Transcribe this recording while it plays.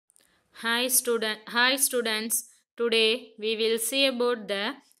Hi students. Today we will see about the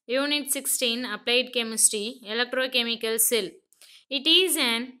Unit 16 Applied Chemistry Electrochemical Cell. It is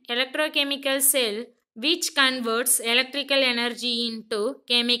an electrochemical cell which converts electrical energy into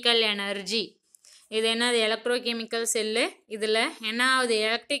chemical energy. இது என்னது electrochemical cell. இதில் என்னாவது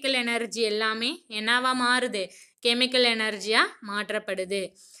electrical energy எல்லாமே என்னவா மாறுது, chemical எனர்ஜியாக மாற்றப்படுது.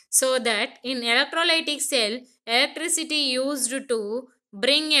 So that in electrolytic sell electricity used to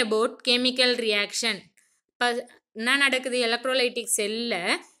bring about chemical reaction. இப்போ என்ன நடக்குது, எலக்ட்ரோலைட்டிக்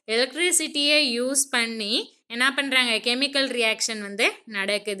செல்லில் எலக்ட்ரிசிட்டியை யூஸ் பண்ணி என்ன பண்ணுறாங்க, கெமிக்கல் ரியாக்ஷன்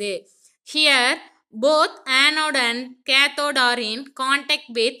நடக்குது. Here both anode and cathode R in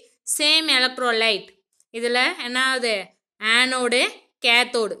contact with same electrolyte. இதில் என்னாவது ஆனோடு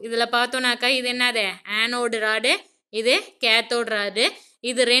கேத்தோடு. இதில் பார்த்தோன்னாக்கா இது என்னது ஆனோடு ராடு, இது கேத்தோடு ராடு.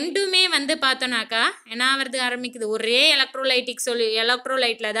 இது ரெண்டுமே பார்த்தோன்னாக்கா என்ன ஆகிறது ஆரம்பிக்குது, ஒரே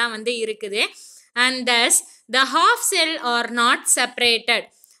எலக்ட்ரோலைட்டில் தான் இருக்குது. And thus the half sell R not separated.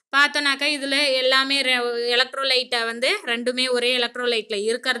 பார்த்தோன்னாக்கா இதில் எல்லாமே எலக்ட்ரோலைட்டை ரெண்டுமே ஒரே எலக்ட்ரோலைட்டில்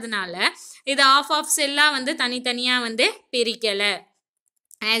இருக்கிறதுனால இது ஆஃப் செல்லாக தனித்தனியாக பிரிக்கலை.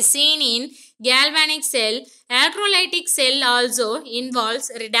 As seen in galvanic cell, electrolytic cell also involves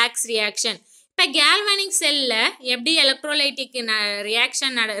redox reaction. இப்போ கேல்வானிக் செல்லில் எப்படி எலக்ட்ரோலைட்டிக்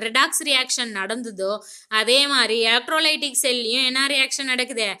ரியாக்ஷன் ரிடாக்ஸ் ரியாக்ஷன் நடந்ததோ அதே மாதிரி எலக்ட்ரோலைட்டிக் செல்லையும் என்ன ரியாக்ஷன்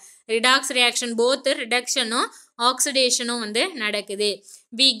நடக்குது, ரிடாக்ஸ் ரியாக்ஷன். போத் ரிடக்ஷனும் ஆக்சிடேஷனும் நடக்குது.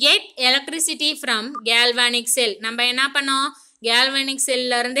 We get electricity from galvanic செல். நம்ம என்ன பண்ணோம், கேல்வானிக்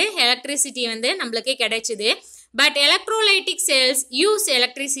செல்லிருந்து எலக்ட்ரிசிட்டி நம்மளுக்கு கிடைச்சிது. But electrolytic cells use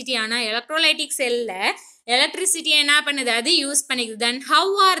electricity. ஆனால் எலக்ட்ரோலைட்டிக் செல்லில் எலக்ட்ரிசிட்டி என்ன பண்ணுது, அது use பண்ணிக்குது. Then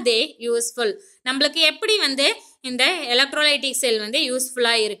how are they useful, நம்மளுக்கு எப்படி இந்த எலக்ட்ரோலைட்டிக் செல்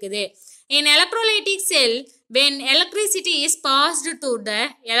யூஸ்ஃபுல்லாக இருக்குது. இன் electrolytic sell when electricity is passed to the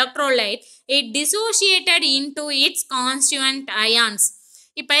electrolyte it dissociated into its constituent ions.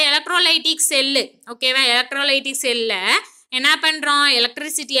 இப்போ எலக்ட்ரோலைட்டிக் செல்லு ஓகேவா, எலக்ட்ரோலைட்டிக் செல்லில் என்ன பண்ணுறோம்,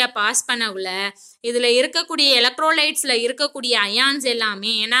 எலக்ட்ரிசிட்டியை பாஸ் பண்ணவுல இதில் இருக்கக்கூடிய எலக்ட்ரோலைட்ஸில் இருக்கக்கூடிய அயான்ஸ்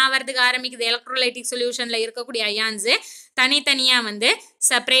எல்லாமே என்ன ஆகிறதுக்கு ஆரம்பிக்குது, எலக்ட்ரோலைட்டிக் சொல்யூஷனில் இருக்கக்கூடிய அயான்ஸு தனித்தனியாக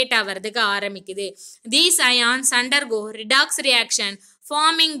செப்பரேட் ஆகிறதுக்கு ஆரம்பிக்குது. These ions undergo redox reaction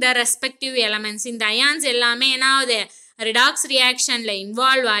farming the respective elements. இந்த அயான்ஸ் எல்லாமே என்ன ஆகுது, ரிடாக்ஸ் ரியாக்ஷனில்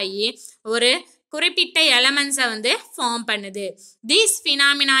இன்வால்வ் ஆகி ஒரு குறிப்பிட்ட எலமெண்ட்ஸை ஃபார்ம் பண்ணுது. This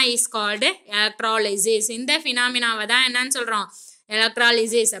phenomena is called electrolysis. இந்த ஃபினாமினாவை தான் என்னன்னு சொல்கிறோம்,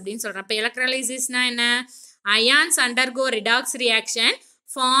 எலக்ட்ராலிசிஸ் அப்படின்னு சொல்கிறோம். இப்போ எலக்ட்ராலிசிஸ்னா என்ன, ions undergo redox reaction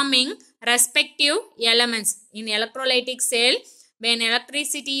farming respective elements in electrolytic sell. when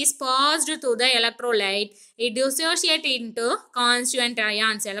electricity is passed to the electrolyte it dissociates into constituent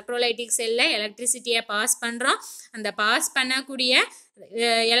ions. Electrolytic செல்லில் எலக்ட்ரிசிட்டியை பாஸ் பண்ணுறோம். அந்த பாஸ் பண்ணக்கூடிய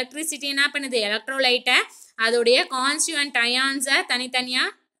எலக்ட்ரிசிட்டி என்ன பண்ணுது, எலக்ட்ரோலைட்டை அதோடைய கான்ஸ்டியூவன்ட் அயான்ஸை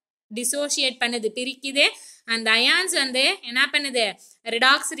தனித்தனியாக டிசோசியேட் பண்ணுது, பிரிக்குது. அந்த அயான்ஸ் என்ன பண்ணுது,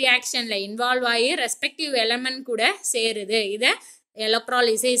 ரிடாக்ஸ் ரியாக்ஷனில் இன்வால்வ் ஆகி ரெஸ்பெக்டிவ் எலமெண்ட் கூட சேருது. இதை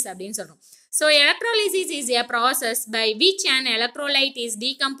எலக்ட்ராலிசிஸ் அப்படின்னு சொல்கிறோம். So electrolysis is a process by which an electrolyte is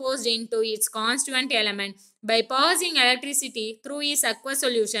decomposed into its constituent element by passing electricity through its aqueous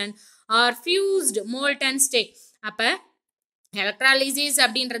solution or fused molten state. அப்போ electrolysis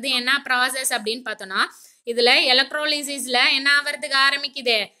அப்படின்றது என்ன process அப்படின்னு பார்த்தோன்னா, இதில் எலக்ட்ரோலிசிஸில் என்ன ஆகிறதுக்கு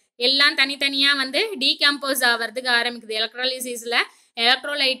ஆரம்பிக்குது, எல்லாம் தனித்தனியாக டீகம்போஸ் ஆகிறதுக்கு ஆரம்பிக்குது. எலக்ட்ராலிசிஸில்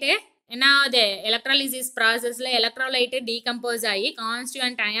எலக்ட்ரோலைட்டு என்ன ஆகுது, எலக்ட்ராலிசிஸ் ப்ராசஸில் எலக்ட்ரோலைட்டு டீகம்போஸ் ஆகி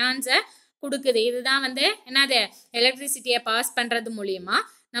கான்ஸ்டியூவன்ட் அயான்ஸை கொடுக்குது. இதுதான் என்னது, எலக்ட்ரிசிட்டியை பாஸ் பண்ணுறது மூலியமா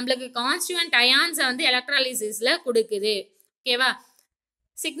நம்மளுக்கு கான்ஸ்டியூவன்ட் அயான்ஸை எலக்ட்ராலிசிஸில் கொடுக்குது. ஓகேவா.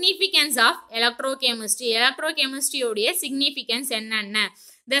 Significance of electrochemistry. எலக்ட்ரோகெமிஸ்ட்ரியோடைய சிக்னிஃபிகன்ஸ் என்னென்ன.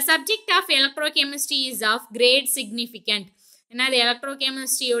 The subject of electrochemistry is of great significant. என்னது,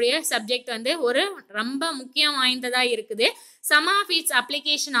 எலக்ட்ரோகெமிஸ்ட்ரியோடைய சப்ஜெக்ட் ஒரு ரொம்ப முக்கியம் வாய்ந்ததாக இருக்குது. Some of it's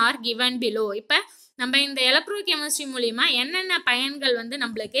application R given below. இப்போ நம்ம இந்த எலக்ட்ரோகெமிஸ்ட்ரி மூலிமா என்னென்ன பயன்கள்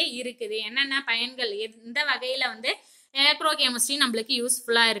நம்மளுக்கு இருக்குது, என்னென்ன பயன்கள் எந்த வகையில் எலக்ட்ரோகெமிஸ்ட்ரி நம்மளுக்கு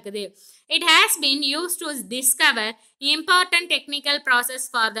யூஸ்ஃபுல்லாக இருக்குது. It has been use to discover important technical process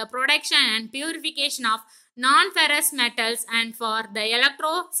for the production and purification of நான்-ஃபெரஸ் metals and for the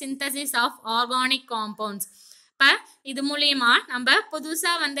electro synthesis of organic compounds. இப்போ இது மூலிமா நம்ம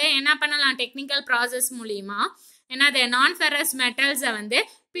புதுசாக என்ன பண்ணலாம், டெக்னிக்கல் ப்ராசஸ் மூலிமா என்னது நான்-ஃபெரஸ் மெட்டல்ஸை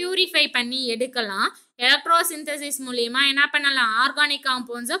பியூரிஃபை பண்ணி எடுக்கலாம். எலக்ட்ரோசிந்தசிஸ் மூலிமா என்ன பண்ணலாம், ஆர்கானிக்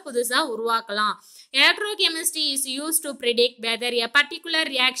காம்பவுண்ட்ஸை புதுசாக உருவாக்கலாம். Electrochemistry is use to predict weather a particular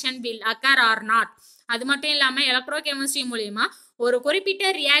reaction will occur R not. அது மட்டும் இல்லாமல் எலக்ட்ரோகெமிஸ்ட்ரி மூலிமா ஒரு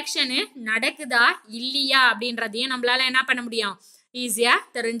குறிப்பிட்ட ரியாக்ஷனு நடக்குதா இல்லையா அப்படின்றதையும் நம்மளால என்ன பண்ண முடியும், ஈஸியா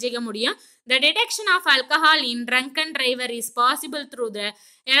தெரிஞ்சிக்க முடியும். The detection of alcohol in drunken driver is possible through the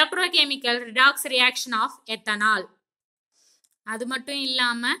electrochemical redox reaction of ethanol. அது மட்டும்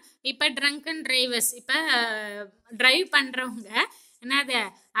இல்லாமல் இப்போ ட்ரங்கன் டிரைவர்ஸ் இப்போ ட்ரைவ் பண்ணுறவங்க என்னது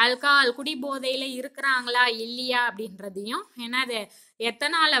ஆல்கஹால் குடி போதையில் இருக்கிறாங்களா இல்லையா அப்படின்றதையும் என்னது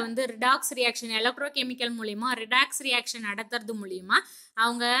எத்தனால வந்து ரிடாக்ஸ் ரியாக்ஷன் எலக்ட்ரோகெமிக்கல் மூலிமா ரிடாக்ஸ் ரியாக்ஷன் நடத்துறது மூலிமா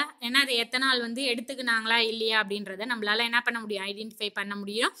அவங்க என்னது எத்தனால் வந்து எடுத்துக்கினாங்களா இல்லையா அப்படின்றத நம்மளால என்ன பண்ண முடியும் ஐடென்டிஃபை பண்ண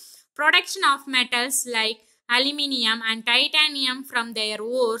முடியும். Production of metals like aluminium and titanium from there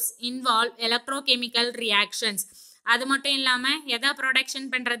ores involve electrochemical reactions. அது மட்டும் இல்லாமல் எதை ப்ரொடக்ஷன்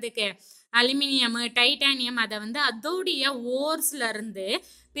பண்ணுறதுக்கு அலுமினியம் டைட்டானியம் அதை வந்து அதோடைய ஓர்ஸ்லேருந்து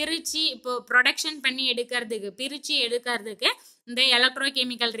பிரித்து இப்போ ப்ரொடக்ஷன் பண்ணி பிரித்து எடுக்கிறதுக்கு இந்த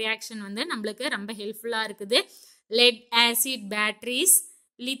எலக்ட்ரோகெமிக்கல் ரியாக்ஷன் வந்து நம்மளுக்கு ரொம்ப ஹெல்ப்ஃபுல்லாக இருக்குது. Lead acid batteries,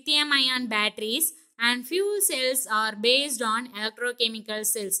 lithium ion batteries and fuel cells are based on electrochemical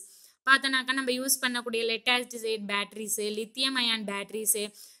cells. பார்த்தோன்னாக்கா நம்ம யூஸ் பண்ணக்கூடிய lead acid batteries, lithium ion batteries,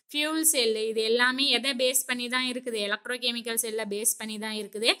 fuel cell இது எல்லாமே எதை பேஸ் பண்ணி தான் இருக்குது எலக்ட்ரோகெமிக்கல் செல்லை பேஸ் பண்ணி தான்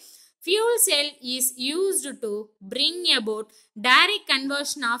இருக்குது. Fuel cell is used to bring about direct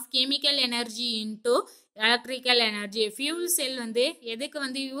conversion of chemical energy into electrical energy. Fuel cell வந்து எதுக்கு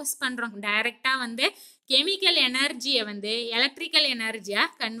வந்து யூஸ் பண்ணுறோம் டைரெக்டாக வந்து கெமிக்கல் எனர்ஜியை வந்து எலக்ட்ரிக்கல்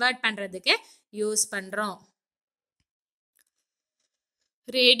எனர்ஜியாக கன்வெர்ட் பண்ணுறதுக்கு யூஸ் பண்ணுறோம்.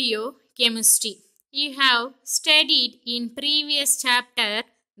 Radio chemistry. You have studied in previous chapter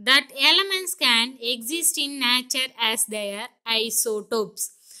that elements can exist in nature as their isotopes.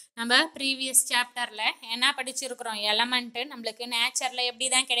 நம்ம ப்ரீவியஸ் சாப்டரில் என்ன படிச்சிருக்கிறோம் எலமெண்ட்டு நம்மளுக்கு நேச்சரில் எப்படி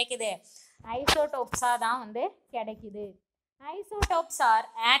தான் கிடைக்குது ஐசோடோப்ஸாக தான் வந்து கிடைக்குது. Isotopes are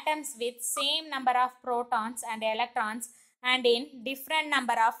atoms with same number of protons and electrons and in different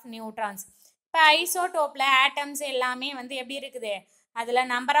number of neutrons. இப்போ ஐசோடோப்பில் ஆட்டம்ஸ் எல்லாமே வந்து எப்படி இருக்குது அதில்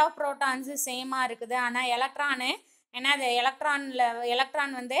நம்பர் ஆஃப் ப்ரோட்டான்ஸு சேமாக இருக்குது. ஆனால் என்னது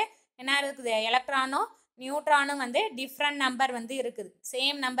எலக்ட்ரான் வந்து என்ன இருக்குது எலக்ட்ரானும் நியூட்ரானும் வந்து டிஃப்ரெண்ட் நம்பர் வந்து இருக்குது.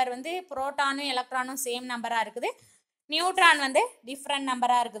 சேம் நம்பர் வந்து புரோட்டானும் எலக்ட்ரானும் சேம் நம்பராக இருக்குது, நியூட்ரான் வந்து டிஃப்ரெண்ட்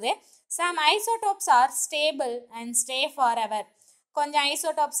நம்பராக இருக்குது. Some isotopes R stable and stay for ever. கொஞ்சம்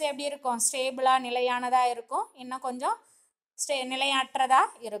ஐசோடோப்ஸ் எப்படி இருக்கும் ஸ்டேபிளாக நிலையானதாக இருக்கும், இன்னும் கொஞ்சம் நிலையற்றதாக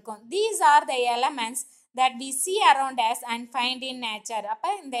இருக்கும். These are the elements that we see around us and find in nature. அப்போ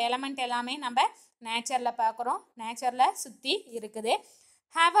இந்த எலமெண்ட் எல்லாமே நம்ம நேச்சரில் பார்க்குறோம், நேச்சரில் சுற்றி இருக்குது.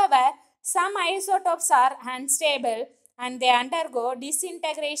 However, some isotopes are unstable and they undergo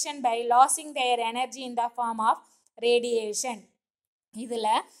disintegration by losing their energy in the form of radiation.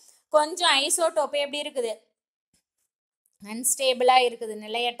 இதில் கொஞ்சம் isotope எப்படி இருக்குது அன்ஸ்டேபிளாக இருக்குது,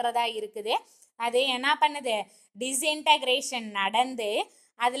 நிலையற்றதாக இருக்குது. அது என்ன பண்ணுது டிஸ்இன்டகிரேஷன் நடந்து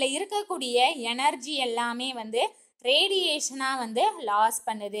அதில் இருக்கக்கூடிய எனர்ஜி எல்லாமே வந்து ரேடியேஷனாக வந்து லாஸ்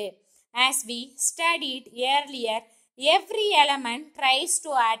பண்ணுது. As we studied earlier, every element tries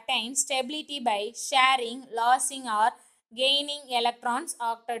to attain stability by sharing, losing or gaining electrons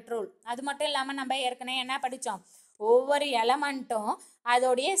octet rule. அது மட்டும் இல்லாமல் நம்ம ஏற்கனவே என்ன படித்தோம் ஒவ்வொரு எலமெண்ட்டும்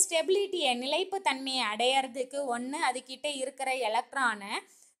அதோடைய ஸ்டெபிலிட்டியை நிலைப்பு தன்மையை அடையிறதுக்கு ஒன்று அதுக்கிட்ட இருக்கிற எலக்ட்ரானை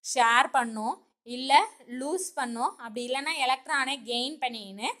ஷேர் பண்ணும், இல்லை லூஸ் பண்ணும், அப்படி இல்லைன்னா எலக்ட்ரானை கெயின்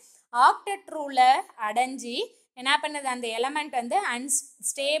பண்ணின்னு ஆக்டெட் ரூலை அடைஞ்சி என்ன பண்ணுது அந்த எலமெண்ட் வந்து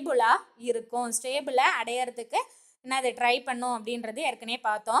அன்ஸ்டேபிளாக இருக்கும், ஸ்டேபிளாக அடையிறதுக்கு என்ன அதை ட்ரை பண்ணும் அப்படின்றது ஏற்கனவே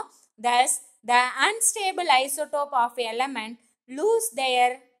பார்த்தோம். thus the unstable isotope of element lose their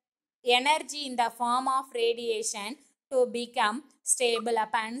energy in the form of radiation to become stable.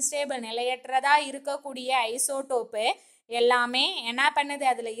 அப்போ அன்ஸ்டேபிள் நிலையற்றதாக இருக்கக்கூடிய ஐசோடோப்பு எல்லாமே என்ன பண்ணுது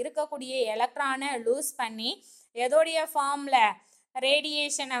அதில் இருக்கக்கூடிய எலக்ட்ரானை லூஸ் பண்ணி எதோடைய ஃபார்மில்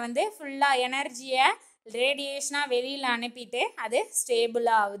ரேடியேஷனை வந்து ஃபுல்லாக எனர்ஜியை ரேடியேஷனாக வெளியில் அனுப்பிட்டு அது ஸ்டேபிள்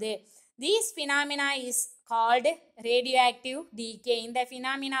ஆகுது. These phenomena is called radio active decay. இந்த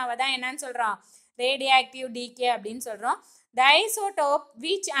ஃபினாமினாவை தான் என்னன்னு சொல்கிறோம் ரேடியோ ஆக்டிவ் டிகே அப்படின்னு சொல்கிறோம். The isotope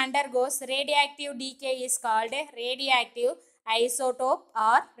which undergoes radioactive decay is called radioactive isotope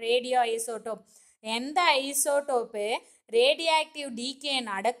or radioisotope. எந்த ஐசோடோப்பு ரேடியோஆக்டிவ் டிகே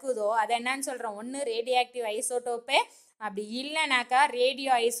நடக்குதோ அதை என்னன்னு சொல்கிறோம் ஒன்று ரேடியோஆக்டிவ் ஐசோடோப்பு, அப்படி இல்லைனாக்கா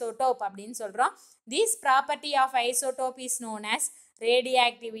ரேடியோ ஐசோடோப் அப்படின்னு சொல்கிறோம். This property of isotope is known as radio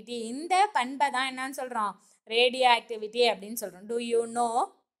activity. இந்த பண்பை தான் என்னன்னு சொல்கிறோம் ரேடியோ ஆக்டிவிட்டி அப்படின்னு சொல்கிறோம். To you know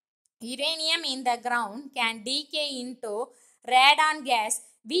uranium in the ground can decay into radon gas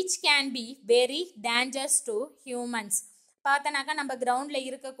which can be very dangerous to humans. பார்த்தனாக்கா நம்ம கிரவுண்டில்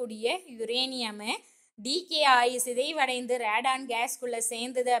இருக்கக்கூடிய யுரேனியமு டிகே ஆகி சிதைவடைந்து ரேடான் கேஸ்குள்ளே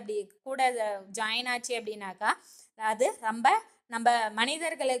சேர்ந்தது அப்படி கூட ஜாயின் ஆச்சு அப்படின்னாக்கா அது ரொம்ப நம்ம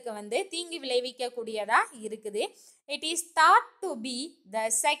மனிதர்களுக்கு வந்து தீங்கு விளைவிக்கக்கூடியதா இருக்குது. It is thought to be the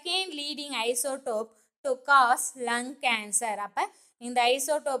second leading isotope to cos lung cancer. அப்போ இந்த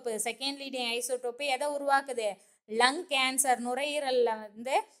ஐசோடோப்பு செகண்ட் லீடிங் ஐசோடோப்பு எதை உருவாக்குது? லங் கேன்சர், நுரையீரலில்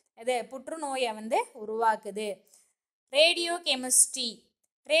வந்து இது புற்றுநோயை வந்து உருவாக்குது. Radio chemistry.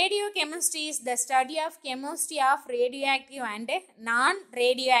 Radio chemistry is the study of chemistry of radioactive and நான்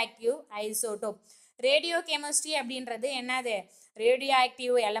ரேடியோஆக்டிவ் ஐசோடோப். ரேடியோ கெமிஸ்ட்ரி அப்படின்றது என்னது? ரேடியோ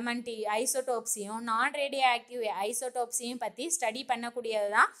ஆக்டிவ் எலமெண்ட் ஐசோடோப்ஸையும் நான் ரேடியோ ஆக்டிவ் ஐசோடோப்ஸையும் பற்றி ஸ்டடி பண்ணக்கூடியது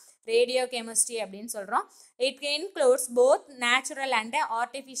தான் ரேடியோ கெமிஸ்ட்ரி அப்படின்னு சொல்கிறோம். It includes both natural and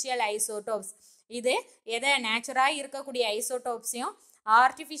artificial isotopes. இது எதை நேச்சுரலாக இருக்கக்கூடிய ஐசோடோப்ஸையும்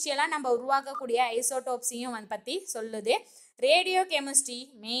ஆர்டிஃபிஷியலாக நம்ம உருவாக்கக்கூடிய ஐசோடோப்ஸையும் பற்றி சொல்லுது. Radio chemistry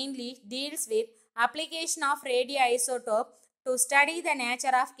mainly deals with application of radio isotope to study the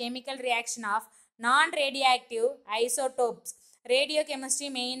nature of chemical reaction of நான் ரேடியோஆக்டிவ் ஐசோடோப்ஸ். ரேடியோ கெமிஸ்ட்ரி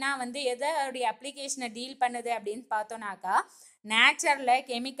மெயினாக வந்து எதோடைய அப்ளிகேஷனை டீல் பண்ணுது அப்படின்னு பார்த்தோன்னாக்கா, நேச்சரில்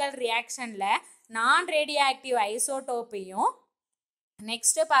கெமிக்கல் ரியாக்ஷனில் நான் ரேடியோஆக்டிவ் ஐசோடோப்பையும்,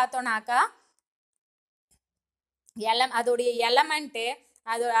 நெக்ஸ்ட்டு பார்த்தோன்னாக்கா அதோடைய எலமெண்ட்டு,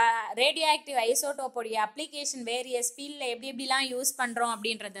 அது ரேடியோ ஆக்டிவ் ஐசோடோப்போடைய அப்ளிகேஷன் வேரியஸ் ஃபீல்டில் எப்படிலாம் யூஸ் பண்ணுறோம்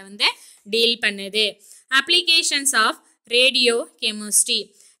அப்படின்றத வந்து டீல் பண்ணுது. Applications of radio chemistry.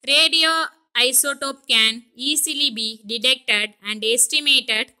 Radio isotope can easily be detected and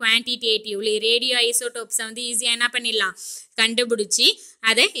estimated quantitatively. Radio isotopes வந்து ஈஸியாக என்ன பண்ணிடலாம்? கண்டுபிடிச்சி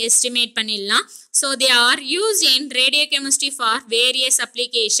அதை எஸ்டிமேட் பண்ணிடலாம். So they are use in radio chemistry for various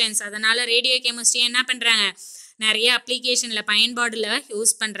applications. அதனால் ரேடியோ கெமிஸ்ட்ரி என்ன பண்ணுறாங்க? நிறைய அப்ளிகேஷனில் பயன்பாடில்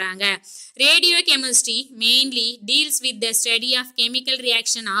யூஸ் பண்ணுறாங்க. Radio chemistry mainly deals with the study of chemical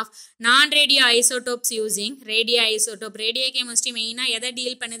reaction of நான் radio isotopes using radio isotope. Radio chemistry மெயினாக எதை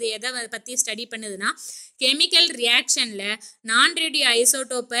deal பண்ணுது, எதை பற்றி ஸ்டடி பண்ணுதுன்னா, கெமிக்கல் ரியாக்ஷனில் நான் ரேடியோ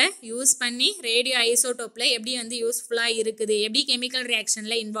ஐசோடோப்பை யூஸ் பண்ணி ரேடியோ ஐசோடோப்பில் எப்படி வந்து யூஸ்ஃபுல்லாக இருக்குது, எப்படி கெமிக்கல்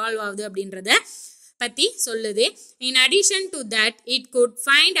ரியாக்ஷனில் இன்வால்வ் ஆகுது அப்படின்றத பற்றி சொல்லுது. In addition to that, it could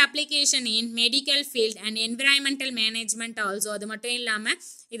find application in medical field and environmental management also. அது மட்டும் இல்லாமல்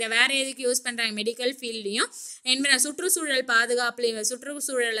இதை வேறு எதுக்கு யூஸ் பண்ணுறாங்க? மெடிக்கல் ஃபீல்டையும் சுற்றுச்சூழல் பாதுகாப்புலையும்,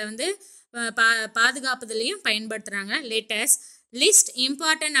 சுற்றுச்சூழலை வந்து பாதுகாப்புலையும் பயன்படுத்துகிறாங்க. Latest list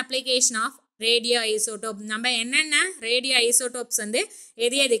important application of radio isotope. நம்ம என்னென்ன ரேடியோ ஐசோடோப்ஸ் வந்து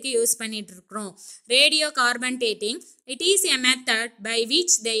எதுக்கு யூஸ் பண்ணிட்டு இருக்கிறோம்? Radio carbon dating. It is a method by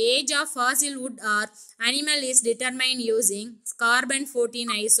which the age of fossil wood or animal is determined using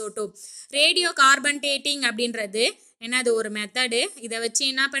carbon-14 isotope. Radio carbon dating அப்படின்றது என்னது? ஒரு method. இதை வச்சு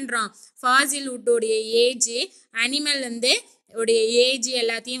என்ன பண்ணுறோம்? ஃபாசில் வுட்டோடைய ஏஜ், அனிமல் வந்து உடைய ஏஜ்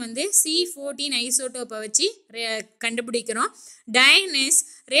எல்லாத்தையும் வந்து C14 ஐசோடோப்பை வச்சு கண்டுபிடிக்கிறோம். Diagnose.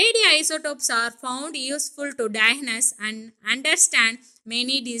 Radio isotopes are found useful to diagnose and understand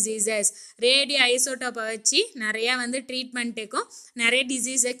many diseases. Radio ஐசோடோப்பை வச்சு நிறையா வந்து ட்ரீட்மெண்ட்டுக்கும் நிறைய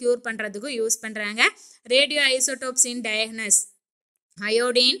டிசீஸை க்யூர் பண்ணுறதுக்கும் யூஸ் பண்ணுறாங்க. Radio isotopes in diagnose.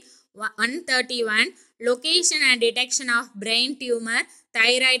 Iodine 131 location and detection of brain tumour,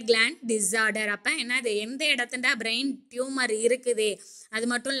 thyroid gland disorder. அப்போ என்னது? எந்த இடத்துல பிரெயின் டியூமர் இருக்குது, அது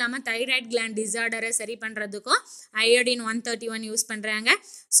மட்டும் இல்லாமல் தைராய்டு கிளாண்ட் டிஸார்டரை சரி பண்ணுறதுக்கும் அயோடின் 131 யூஸ் பண்ணுறாங்க.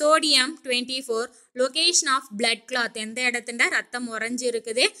 Sodium 24 location of blood cloth, எந்த இடத்துல ரத்தம் உறைஞ்சி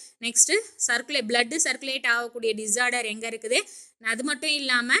இருக்குது. நெக்ஸ்ட்டு பிளட்டு சர்க்குலேட் ஆகக்கூடிய டிஸார்டர் எங்கே இருக்குது. அது மட்டும்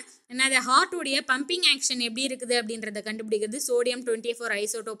இல்லாமல் என்னது? ஹார்ட்டுடைய பம்பிங் ஆக்ஷன் எப்படி இருக்குது அப்படின்றத கண்டுபிடிக்கிறது சோடியம் 24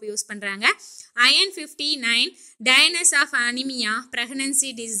 ஐசோடோப் யூஸ் பண்ணுறாங்க. Iron 59 diagnose of anaemia,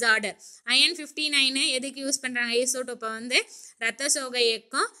 pregnancy disorder. Iron 59 எதுக்கு யூஸ் பண்ணுறாங்க? ஐசோடோப்பை வந்து ரத்த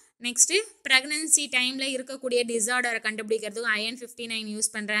சோகைக்கும் நெக்ஸ்ட்டு ப்ரெக்னன்சி டைமில் இருக்கக்கூடிய டிஸார்டரை கண்டுபிடிக்கிறதுக்கும் அயன் 59 யூஸ்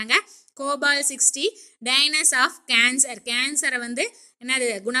பண்ணுறாங்க. கோபால் 60 டயக்னஸ் ஆஃப் கேன்சர், கேன்சரை வந்து என்னது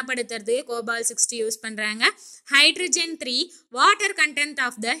குணப்படுத்துறது கோபால் 60 யூஸ் பண்ணுறாங்க. Hydrogen 3 water content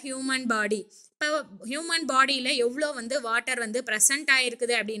of the human body. இப்போ ஹியூமன் பாடியில் எவ்வளோ வந்து வாட்டர் வந்து ப்ரெசன்ட்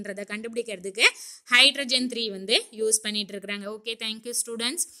ஆகிருக்குது அப்படின்றத கண்டுபிடிக்கிறதுக்கு ஹைட்ரஜன் 3 வந்து யூஸ் பண்ணிட்டு இருக்கிறாங்க. Okay, thank you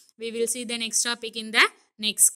students. We will see the next topic in the next